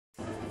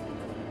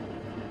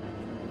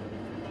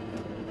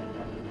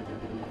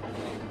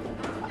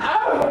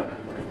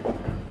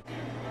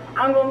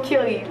I'm gonna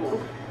kill you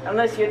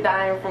unless you're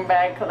dying from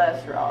bad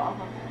cholesterol.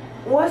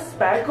 What's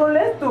bad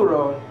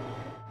cholesterol?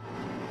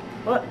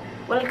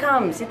 Well,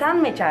 come, sit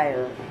down, my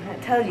child. I'll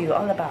tell you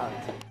all about.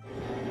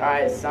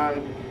 Alright,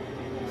 son.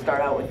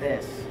 Start out with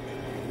this.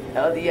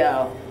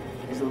 LDL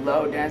is a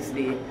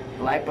low-density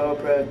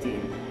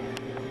lipoprotein.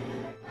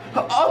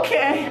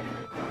 Okay.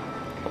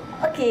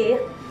 Okay,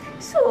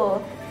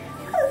 so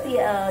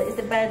LDL is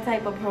the bad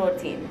type of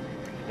protein.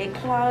 It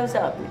clogs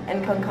up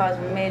and can cause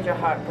major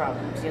heart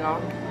problems, you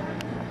know?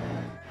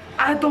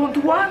 I don't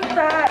want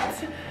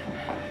that.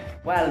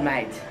 Well,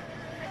 mate,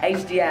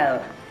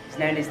 HDL is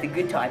known as the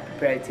good type of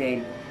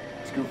protein.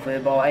 It's good for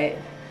the body,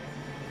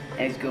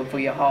 and it's good for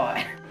your heart.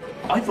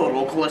 I thought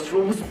all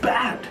cholesterol was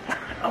bad.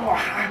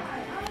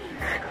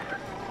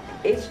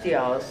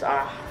 HDLs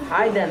are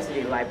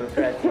high-density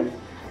lipoproteins,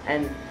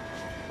 and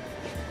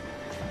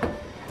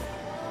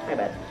my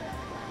bad.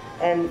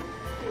 And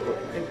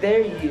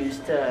they're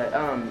used to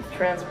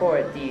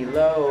transport the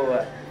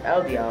low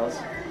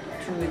LDLs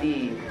to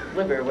the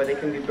liver, where they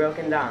can be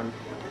broken down.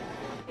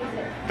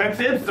 That's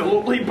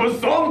absolutely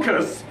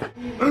bazonkas.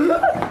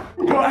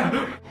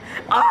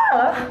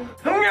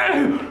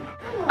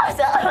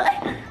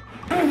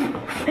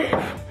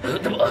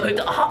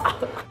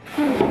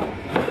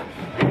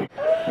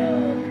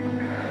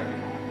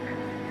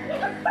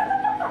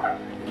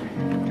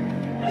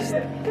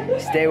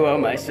 Stay well,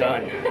 my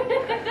son.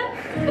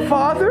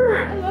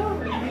 Father?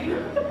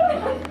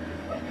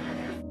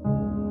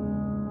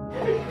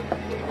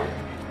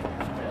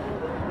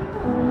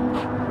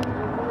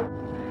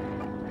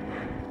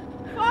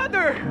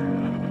 Father!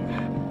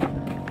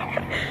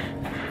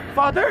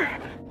 Father?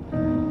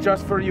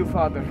 Just for you,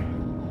 Father.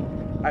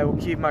 I will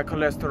keep my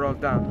cholesterol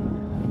down.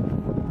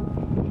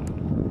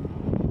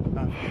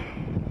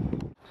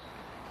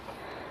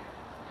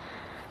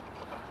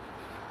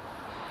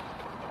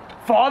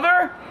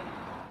 Father?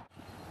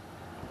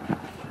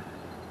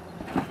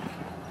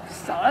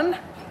 Son?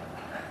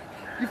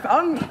 You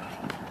found me?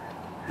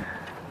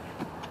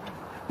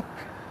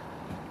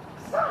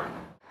 Son!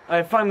 I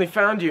have finally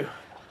found you.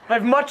 I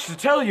have much to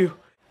tell you.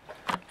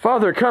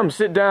 Father, come,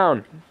 sit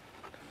down.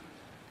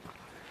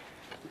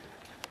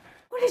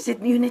 What is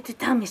it you need to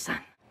tell me, son?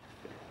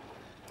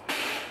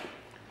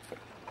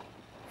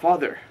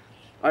 Father,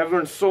 I have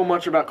learned so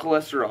much about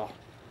cholesterol.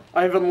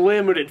 I have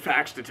unlimited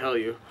facts to tell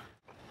you.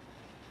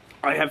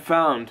 I have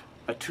found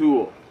a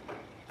tool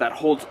that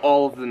holds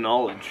all of the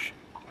knowledge.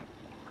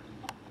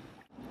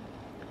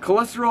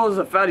 Cholesterol is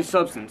a fatty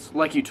substance,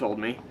 like you told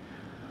me,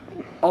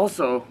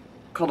 also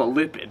called a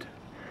lipid,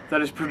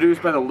 that is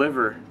produced by the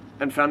liver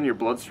and found in your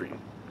bloodstream.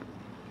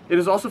 It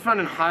is also found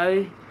in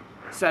high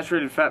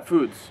saturated fat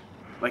foods,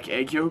 like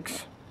egg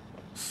yolks,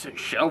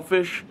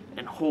 shellfish,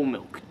 and whole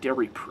milk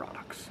dairy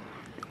products.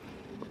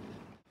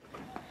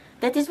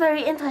 That is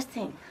very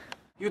interesting.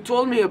 You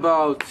told me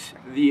about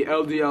the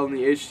LDL and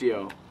the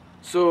HDL,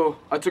 so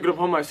I took it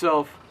upon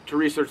myself to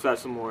research that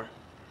some more.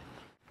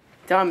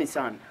 Tell me,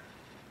 son,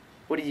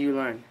 what did you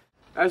learn?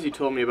 As you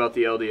told me about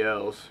the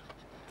LDLs,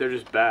 they're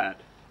just bad.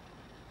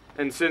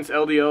 And since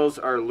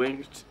LDLs are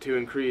linked to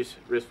increased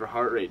risk for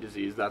heart rate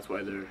disease, that's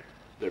why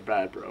they're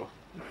bad, bro.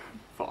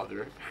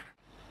 Father.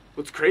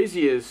 What's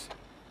crazy is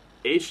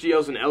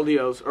HDLs and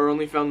LDLs are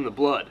only found in the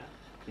blood,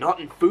 not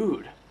in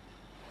food.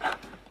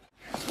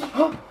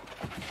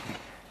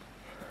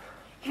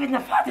 Even the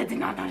father did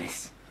not know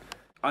this.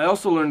 I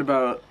also learned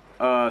about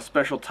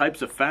special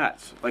types of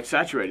fats, like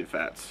saturated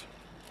fats.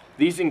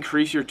 These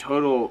increase your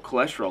total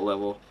cholesterol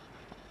level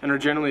and are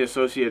generally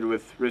associated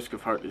with risk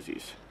of heart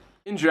disease.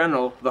 In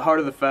general, the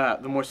harder the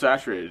fat, the more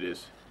saturated it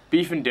is.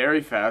 Beef and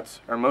dairy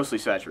fats are mostly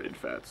saturated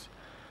fats.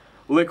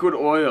 Liquid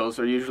oils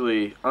are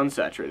usually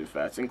unsaturated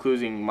fats,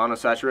 including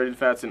monosaturated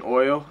fats in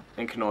oil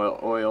and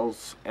canola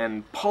oils,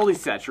 and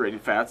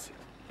polysaturated fats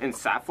in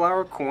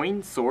safflower,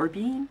 corn,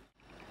 soybean.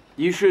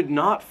 You should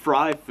not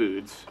fry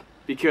foods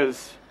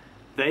because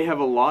they have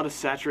a lot of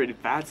saturated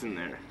fats in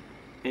there.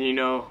 And you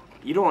know,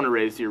 you don't want to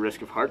raise your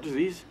risk of heart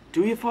disease,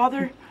 do you,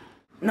 Father?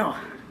 No,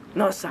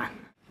 son.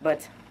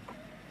 But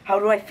how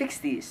do I fix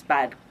these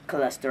bad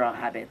cholesterol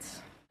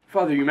habits?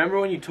 Father, you remember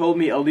when you told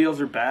me LDLs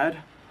are bad?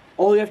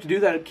 All you have to do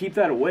to keep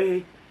that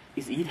away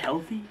is eat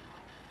healthy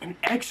and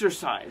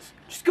exercise.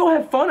 Just go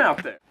have fun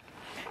out there.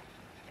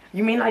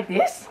 You mean like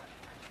this?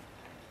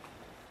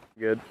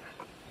 Good.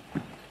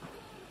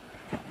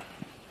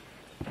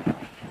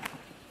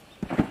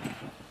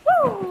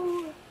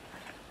 Woo!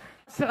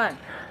 Son,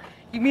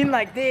 you mean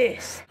like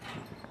this?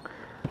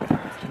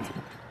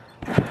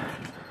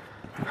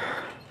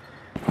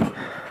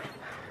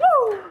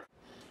 Woo!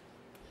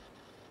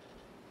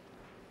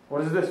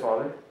 What is this,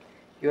 Father?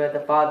 You are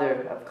the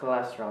father of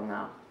cholesterol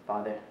now,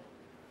 Father.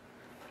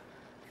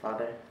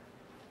 Father.